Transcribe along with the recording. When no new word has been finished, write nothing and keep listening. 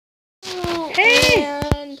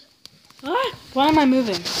Why am I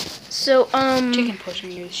moving? So, Chicken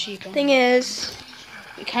pushing you, the sheep. thing is,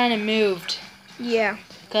 We kind of moved yeah,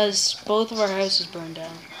 because both of our houses burned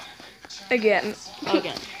down. again.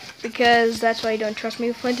 Again. Because that's why you don't trust me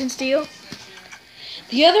with flint and steel.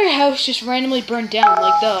 The other house just randomly burned down,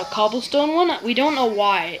 like the cobblestone one. We don't know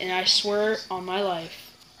why, and I swear on my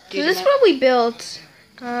life. So this is what we built.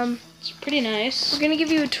 It's pretty nice. We're gonna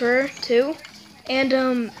give you a tour too.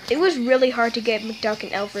 And it was really hard to get McDuck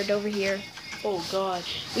and Alfred over here. Oh god,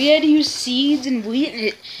 we had to use seeds and wheat.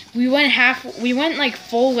 And we went like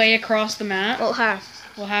full way across the map. Well, half.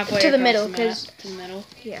 Well, halfway to the across middle, the map, because to the middle.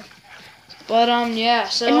 yeah. But yeah.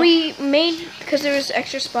 So. And we made, because there was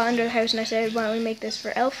extra spot under the house, and I said, why don't we make this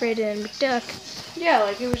for Alfred and McDuck? Yeah,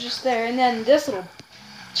 like it was just there, and then this little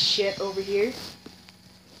shit over here.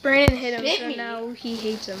 Brandon hit him, Bit so me. now he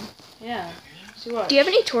hates him. Yeah. See what? Do you have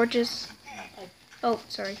any torches? Oh,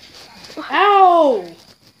 sorry. Ow!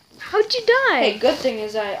 How'd you die? Hey, good thing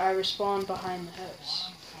is I respawned behind the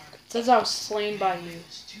house. It says I was slain by you.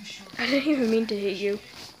 I didn't even mean to hit you.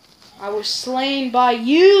 I was slain by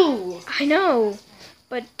you! I know,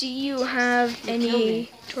 but do you have You killed any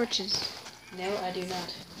me. torches? No, I do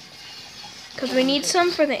not. Because we need some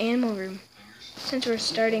for the animal room, since we're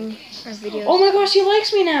starting our videos. Oh my gosh, he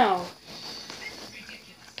likes me now!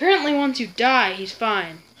 Apparently once you die, he's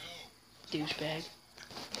fine. Douchebag.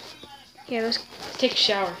 Yeah, let's... Take a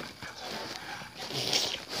shower.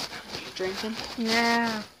 Drinking.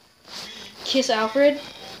 Nah. Kiss Alfred.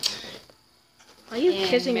 Are you And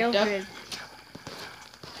kissing McDuck. Alfred?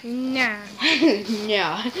 Nah.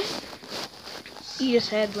 Yeah. You just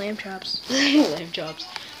had lamb chops. Lamb chops.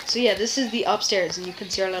 So yeah, this is the upstairs, and you can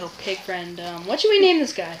see our little pig friend. What should we name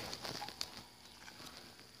this guy?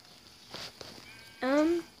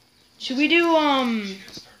 Should we do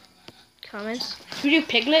Comments? Should we do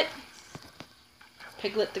Piglet?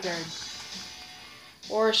 Piglet the guard.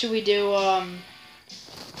 Or should we do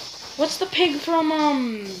what's the pig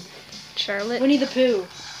from Charlotte? Winnie the Pooh?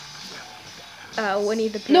 Winnie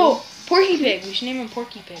the Pooh. No, Porky Pig. We should name him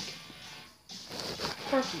Porky Pig.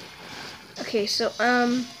 Porky. Okay, so,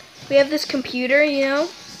 we have this computer, you know?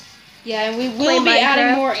 Yeah, and we Play will be adding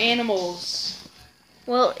Minecraft. more animals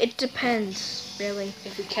Well, it depends, really.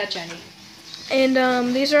 if we catch any.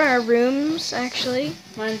 And, these are our rooms, actually.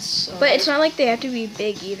 Mine's But it's not like they have to be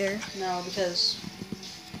big, either. no, because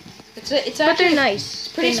it's But actually they're nice. a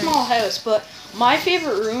pretty They're small nice. house, but my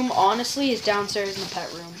favorite room honestly is downstairs in the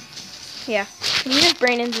pet room. Yeah. And here's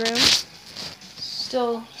Brandon's room.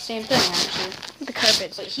 Still same thing actually. The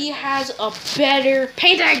carpets. But he has a better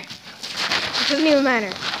painting. It doesn't even matter.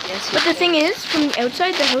 Yes, But the thing is, from the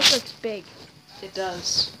outside, the house looks big. it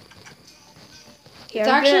does. Yeah, It's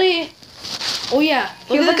actually. Oh yeah.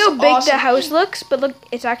 Look at how this big awesome- the house looks, but look,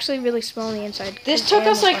 it's actually really small on the inside. This It's took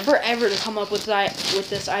us animal like farm. forever to come up with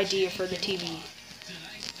this idea for the TV.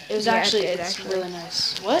 It was Yeah, it actually did, it's actually. really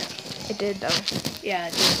nice. What? It did, though. Yeah,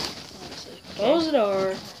 it did. Honestly. Close the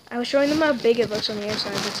door. I was showing them how big it looks on the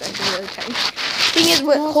inside. It's actually really tiny. Thing is,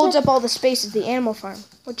 what holds up all the space is the animal farm,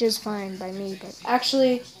 which is fine by me, but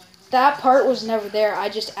Actually, that part was never there. I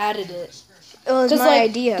just added it. it was my Like,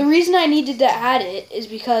 idea. the reason I needed to add it is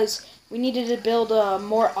because we needed to build a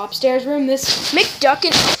more upstairs room. McDuck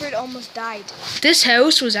and Alfred almost died. This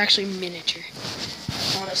house was actually miniature.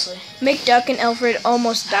 Honestly. McDuck and Alfred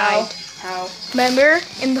almost died. How? Remember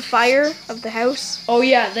in the fire of the house? Oh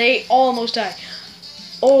yeah, they almost died.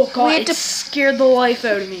 Oh god, We had it to- scared the life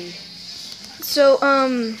out of me. So,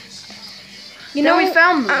 you know, Then we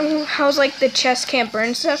found them. how's like the chest can't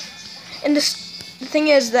burn stuff? And the thing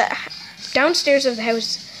is that downstairs of the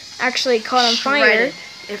house actually caught on fire. Shredded.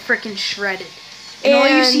 It freaking shredded. And all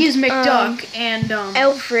you see is And, McDuck and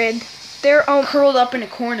Alfred, they're all curled up in a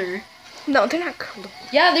corner. no, they're not curled up.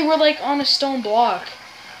 Yeah, they were like on a stone block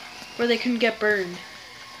where they couldn't get burned.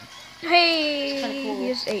 Hey, kinda cool. he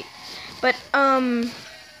just ate. But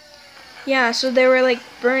yeah, so they were like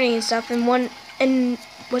burning and stuff, and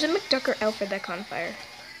was it McDuck or Alfred that caught on fire?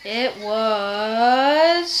 It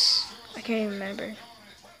was I can't even remember.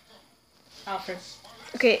 Alfred.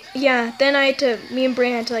 Okay, yeah. Then me and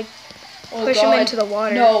Brandon had to like Oh push god. him into the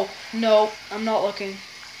water. No, I'm not looking.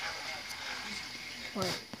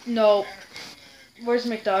 What? No. Where's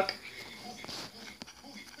McDuck?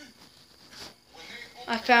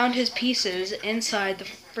 I found his pieces inside the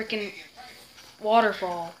freaking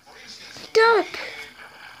waterfall. Duck!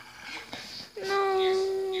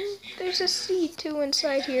 No, there's a seed too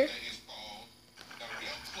inside here.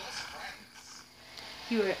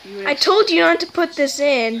 You I told you not to put this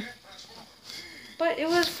in. But it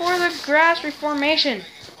was for the grass reformation.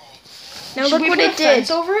 Now Should look we what put it a did.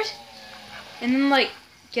 fence over it? And then like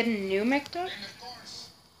get a new McDuck?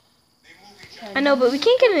 I know, but we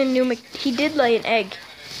can't get a new he did lay an egg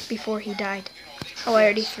before he died. Oh, I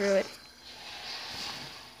already threw it.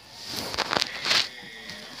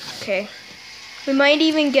 Okay. We might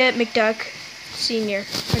even get McDuck Senior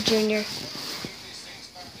or Junior.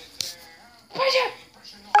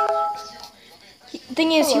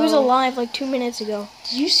 Thing is, he was Hello. alive like 2 minutes ago.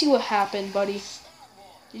 Did you see what happened, buddy?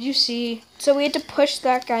 Did you see? So we had to push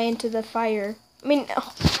that guy into the fire. I mean,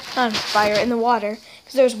 not fire, in the water.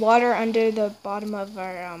 Because there's water under the bottom of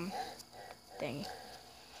our thing.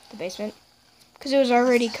 The basement. Because it was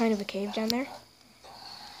already kind of a cave down there.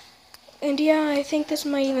 And yeah, I think this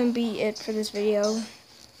might even be it for this video.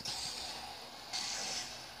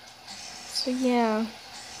 So yeah.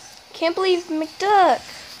 Can't believe McDuck.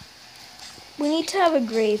 We need to have a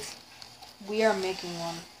grave. We are making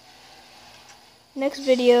one. Next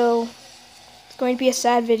video, it's going to be a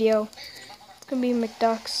sad video. It's going to be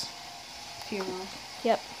McDuck's Funeral.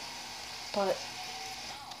 Yep. But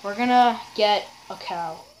we're gonna get a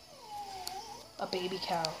cow. A baby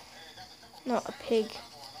cow. No, a pig.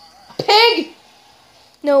 A pig!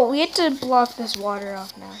 No, we had to block this water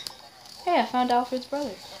off now. Hey, I found Alfred's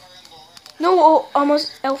brother. No, oh,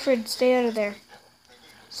 almost. Alfred, stay out of there.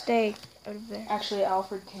 Stay out of there. Actually,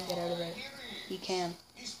 Alfred can get out of there. He can.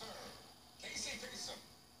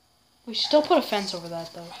 We should still put a fence over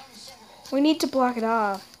that, though. We need to block it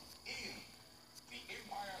off.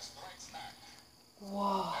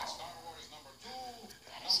 Whoa.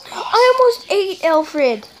 That is awesome. I almost ate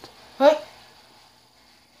Alfred. What?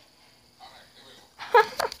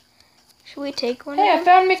 Should we take one? Hey, I of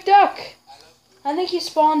them? found McDuck. I think he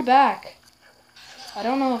spawned back. I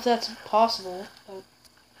don't know if that's possible, but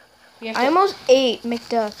we have to I almost ate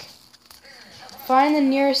McDuck. find the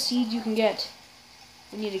nearest seed you can get.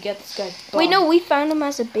 We need to get this guy. Wait, no, we found him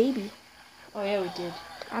as a baby. Oh yeah, we did.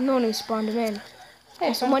 I'm the one who spawned him in. Hey,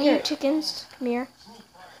 I So found one a of you carrot. chickens, come here.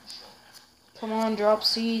 Come on, drop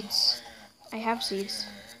seeds. I have seeds.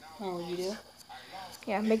 Oh, you do?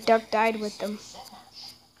 Yeah, McDuck died with them.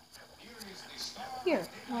 Here,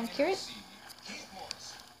 you want a carrot?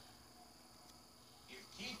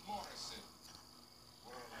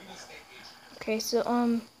 Okay, so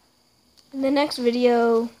in the next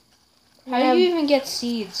video, How do you even get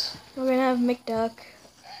seeds? we're gonna have McDuck.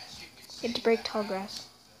 Get to break tall grass.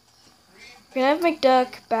 We're gonna have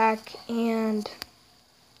McDuck back and,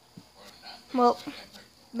 well,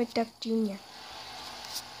 McDuck Jr.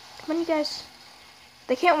 Come on, you guys.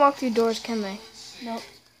 They can't walk through doors, can they? Nope.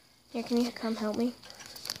 Yeah, can you come help me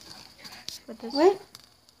with this? What?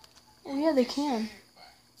 Oh yeah, they can.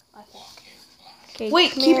 I think. Okay,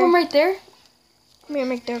 Wait, come keep here. them right there. Come here,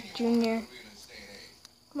 McDuck Jr.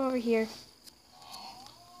 Come over here.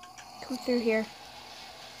 Come through here.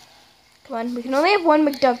 Come on, we can only have one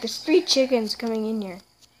McDuck. There's 3 chickens coming in here.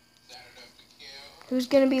 Who's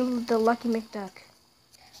gonna be the lucky McDuck?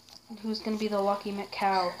 And who's gonna be the lucky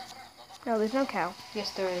cow? No, there's no cow.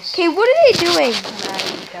 Yes, there is. Okay, what are they doing? An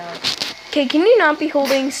Aggie cow. Okay, can you not be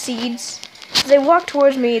holding seeds? They walk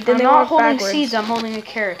towards me, then I'm they not walk holding backwards. seeds. I'm holding a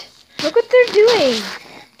carrot. Look what they're doing.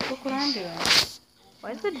 Look what I'm doing.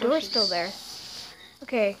 Why is the door still there?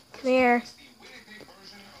 Okay, come here.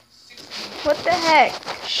 What the heck?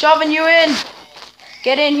 Shoving you in.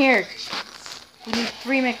 Get in here. We need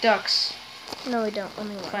 3 McDucks. No, we don't.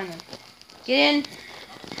 Only one. Find them. Get in.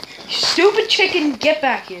 You stupid chicken. Get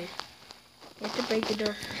back here. You have to break the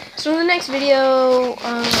door. So in the next video,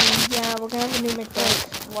 yeah, we're gonna have a new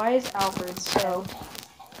McDuck. Why is Alfred so?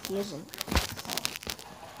 He isn't.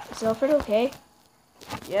 Is Alfred okay?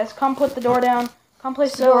 Yes, come put the door down. Come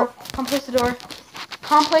place the So- door. Come place the door.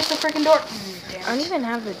 Come place the freaking door. I Damn don't it. even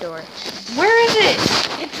have the door. Where is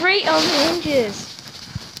it? It's right on the hinges.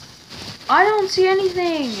 I don't see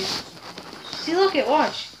anything. See, look it.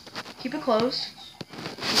 Watch. Keep it closed.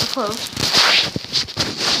 Keep it closed.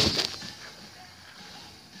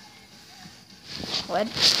 What?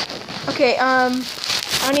 Okay, I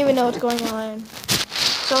don't even know what's going on.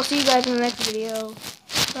 So I'll see you guys in the next video.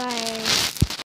 Bye.